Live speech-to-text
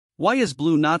Why is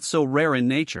blue not so rare in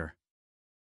nature?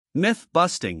 Myth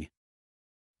busting.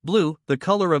 Blue, the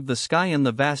color of the sky and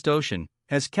the vast ocean,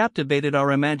 has captivated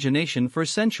our imagination for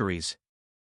centuries.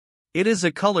 It is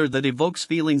a color that evokes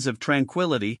feelings of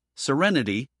tranquility,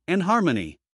 serenity, and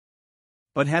harmony.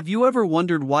 But have you ever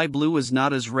wondered why blue is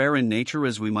not as rare in nature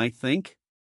as we might think?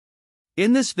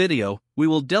 In this video, we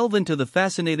will delve into the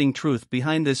fascinating truth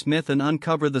behind this myth and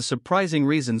uncover the surprising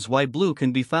reasons why blue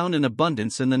can be found in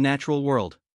abundance in the natural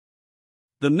world.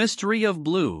 The mystery of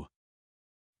blue.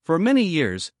 For many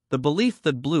years, the belief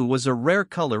that blue was a rare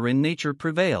color in nature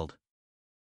prevailed.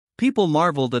 People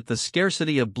marveled at the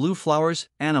scarcity of blue flowers,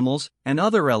 animals, and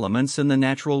other elements in the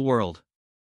natural world.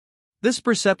 This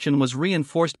perception was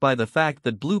reinforced by the fact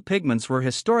that blue pigments were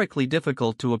historically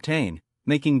difficult to obtain,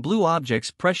 making blue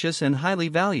objects precious and highly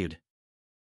valued.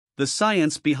 The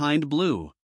science behind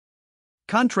blue.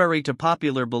 Contrary to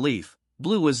popular belief,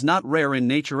 blue is not rare in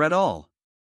nature at all.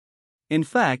 In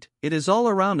fact, it is all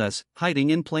around us,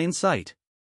 hiding in plain sight.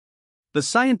 The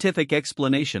scientific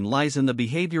explanation lies in the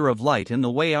behavior of light and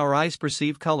the way our eyes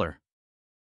perceive color.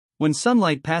 When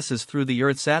sunlight passes through the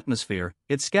Earth's atmosphere,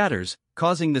 it scatters,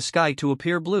 causing the sky to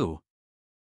appear blue.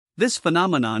 This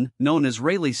phenomenon, known as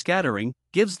Rayleigh scattering,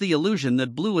 gives the illusion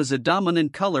that blue is a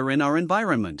dominant color in our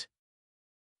environment.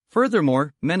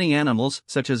 Furthermore, many animals,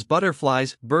 such as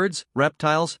butterflies, birds,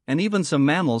 reptiles, and even some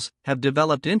mammals, have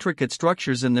developed intricate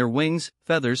structures in their wings,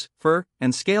 feathers, fur,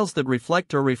 and scales that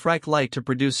reflect or refract light to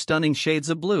produce stunning shades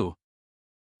of blue.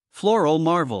 Floral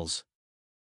marvels.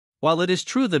 While it is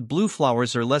true that blue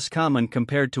flowers are less common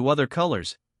compared to other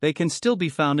colors, they can still be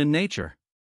found in nature.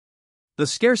 The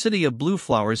scarcity of blue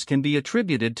flowers can be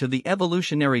attributed to the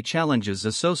evolutionary challenges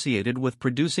associated with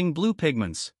producing blue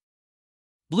pigments.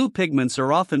 Blue pigments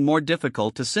are often more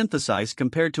difficult to synthesize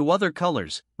compared to other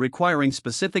colors, requiring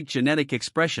specific genetic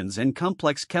expressions and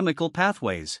complex chemical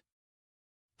pathways.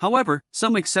 However,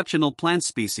 some exceptional plant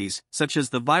species, such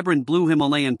as the vibrant blue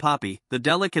Himalayan poppy, the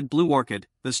delicate blue orchid,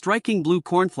 the striking blue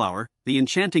cornflower, the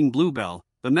enchanting bluebell,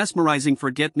 the mesmerizing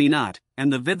forget-me-not,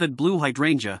 and the vivid blue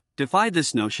hydrangea, defy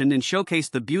this notion and showcase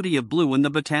the beauty of blue in the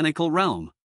botanical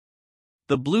realm.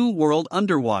 The blue world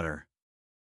underwater.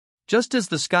 Just as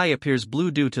the sky appears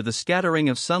blue due to the scattering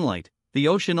of sunlight, the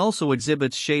ocean also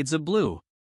exhibits shades of blue.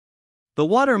 The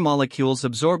water molecules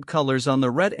absorb colors on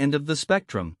the red end of the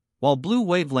spectrum, while blue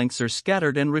wavelengths are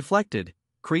scattered and reflected,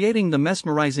 creating the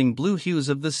mesmerizing blue hues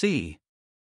of the sea.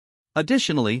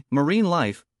 Additionally, marine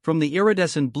life, from the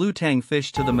iridescent blue tang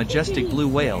fish to the majestic blue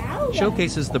whale,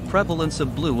 showcases the prevalence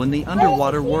of blue in the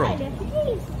underwater world.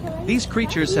 These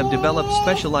creatures have developed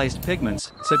specialized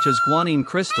pigments, such as guanine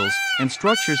crystals, and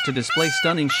structures to display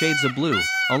stunning shades of blue,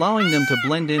 allowing them to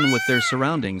blend in with their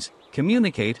surroundings,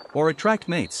 communicate, or attract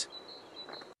mates.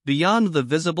 Beyond the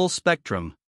visible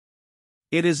spectrum.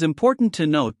 It is important to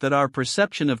note that our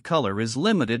perception of color is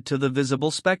limited to the visible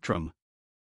spectrum.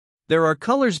 There are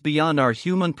colors beyond our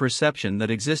human perception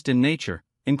that exist in nature,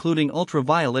 including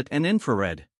ultraviolet and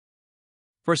infrared.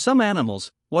 For some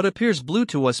animals, what appears blue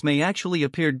to us may actually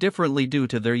appear differently due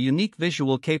to their unique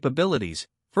visual capabilities,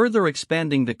 further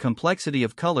expanding the complexity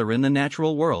of color in the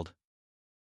natural world.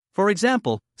 For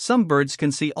example, some birds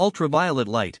can see ultraviolet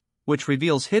light, which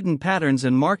reveals hidden patterns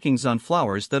and markings on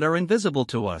flowers that are invisible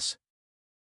to us.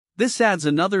 This adds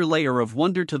another layer of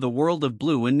wonder to the world of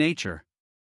blue in nature.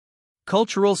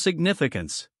 Cultural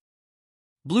significance.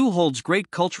 Blue holds great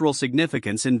cultural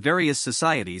significance in various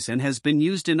societies and has been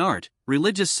used in art,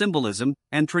 religious symbolism,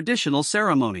 and traditional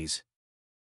ceremonies.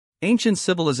 Ancient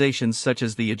civilizations such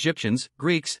as the Egyptians,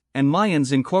 Greeks, and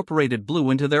Mayans incorporated blue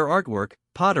into their artwork,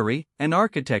 pottery, and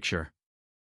architecture.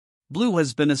 Blue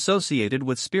has been associated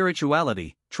with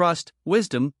spirituality, trust,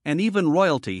 wisdom, and even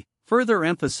royalty, further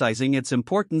emphasizing its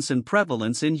importance and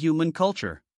prevalence in human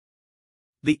culture.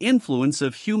 The influence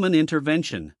of human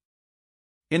intervention.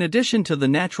 In addition to the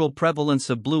natural prevalence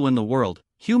of blue in the world,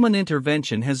 human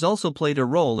intervention has also played a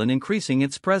role in increasing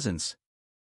its presence.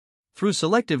 Through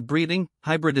selective breeding,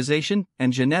 hybridization,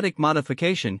 and genetic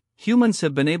modification, humans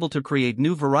have been able to create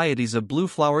new varieties of blue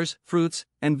flowers, fruits,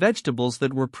 and vegetables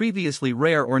that were previously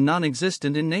rare or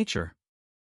non-existent in nature.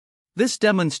 This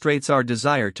demonstrates our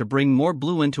desire to bring more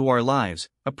blue into our lives,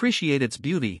 appreciate its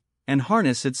beauty, and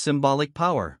harness its symbolic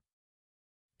power.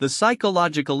 The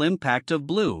psychological impact of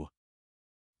blue.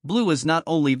 Blue is not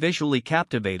only visually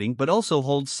captivating but also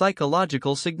holds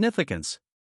psychological significance.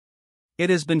 It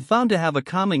has been found to have a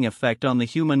calming effect on the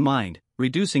human mind,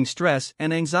 reducing stress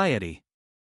and anxiety.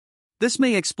 This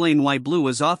may explain why blue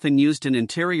is often used in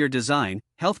interior design,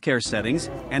 healthcare settings,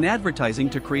 and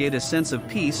advertising to create a sense of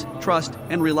peace, trust,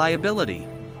 and reliability.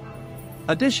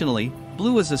 Additionally,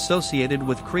 blue is associated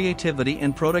with creativity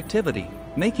and productivity,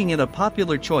 making it a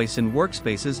popular choice in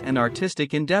workspaces and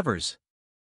artistic endeavors.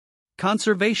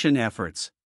 Conservation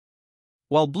efforts.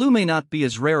 While blue may not be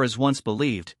as rare as once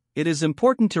believed, it is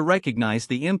important to recognize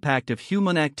the impact of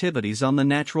human activities on the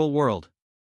natural world.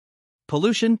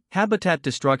 Pollution, habitat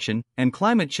destruction, and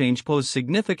climate change pose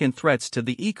significant threats to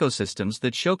the ecosystems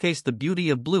that showcase the beauty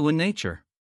of blue in nature.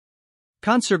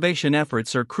 Conservation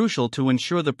efforts are crucial to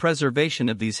ensure the preservation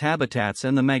of these habitats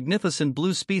and the magnificent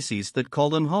blue species that call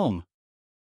them home.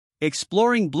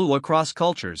 Exploring blue across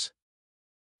cultures.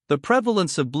 The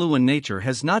prevalence of blue in nature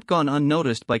has not gone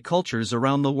unnoticed by cultures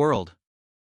around the world.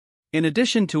 In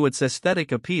addition to its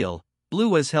aesthetic appeal,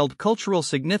 blue has held cultural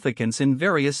significance in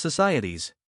various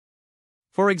societies.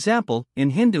 For example,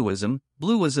 in Hinduism,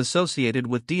 blue is associated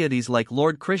with deities like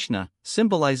Lord Krishna,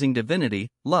 symbolizing divinity,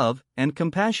 love, and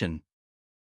compassion.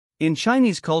 In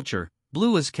Chinese culture,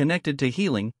 blue is connected to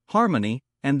healing, harmony,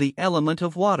 and the element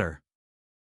of water.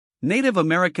 Native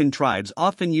American tribes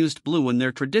often used blue in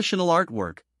their traditional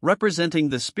artwork, representing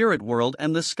the spirit world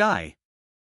and the sky.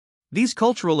 These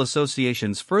cultural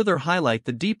associations further highlight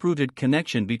the deep-rooted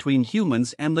connection between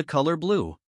humans and the color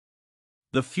blue.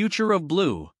 The future of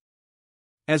blue.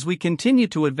 As we continue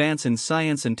to advance in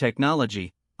science and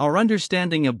technology, our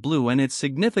understanding of blue and its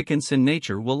significance in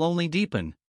nature will only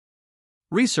deepen.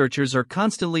 Researchers are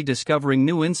constantly discovering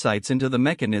new insights into the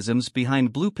mechanisms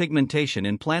behind blue pigmentation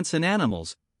in plants and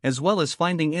animals, as well as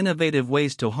finding innovative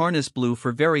ways to harness blue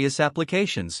for various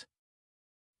applications.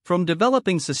 From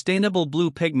developing sustainable blue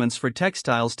pigments for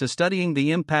textiles to studying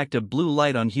the impact of blue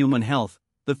light on human health,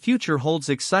 the future holds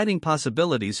exciting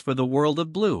possibilities for the world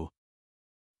of blue.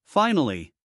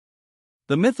 Finally,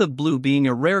 the myth of blue being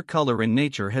a rare color in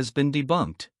nature has been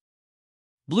debunked.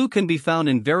 Blue can be found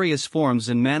in various forms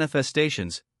and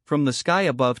manifestations, from the sky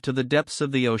above to the depths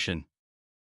of the ocean.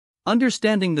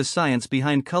 Understanding the science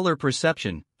behind color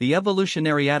perception, the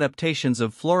evolutionary adaptations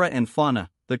of flora and fauna,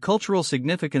 the cultural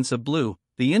significance of blue,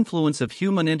 the influence of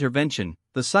human intervention,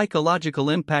 the psychological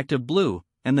impact of blue,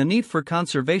 and the need for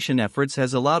conservation efforts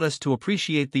has allowed us to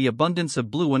appreciate the abundance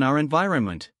of blue in our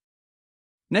environment.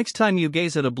 Next time you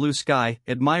gaze at a blue sky,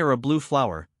 admire a blue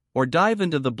flower, or dive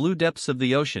into the blue depths of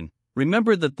the ocean,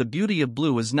 remember that the beauty of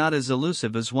blue is not as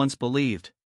elusive as once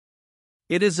believed.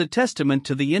 It is a testament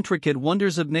to the intricate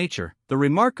wonders of nature, the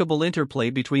remarkable interplay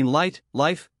between light,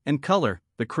 life, and color,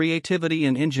 the creativity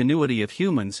and ingenuity of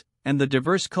humans, and the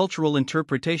diverse cultural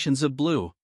interpretations of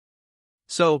blue.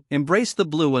 So, embrace the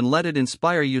blue and let it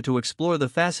inspire you to explore the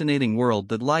fascinating world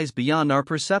that lies beyond our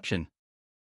perception.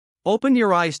 Open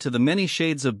your eyes to the many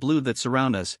shades of blue that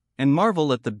surround us, and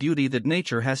marvel at the beauty that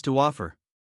nature has to offer.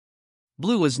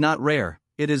 Blue is not rare,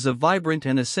 it is a vibrant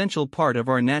and essential part of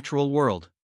our natural world.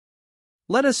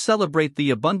 Let us celebrate the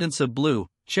abundance of blue,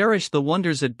 cherish the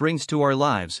wonders it brings to our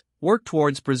lives, work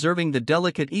towards preserving the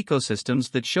delicate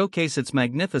ecosystems that showcase its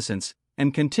magnificence,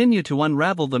 and continue to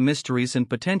unravel the mysteries and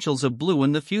potentials of blue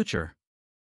in the future.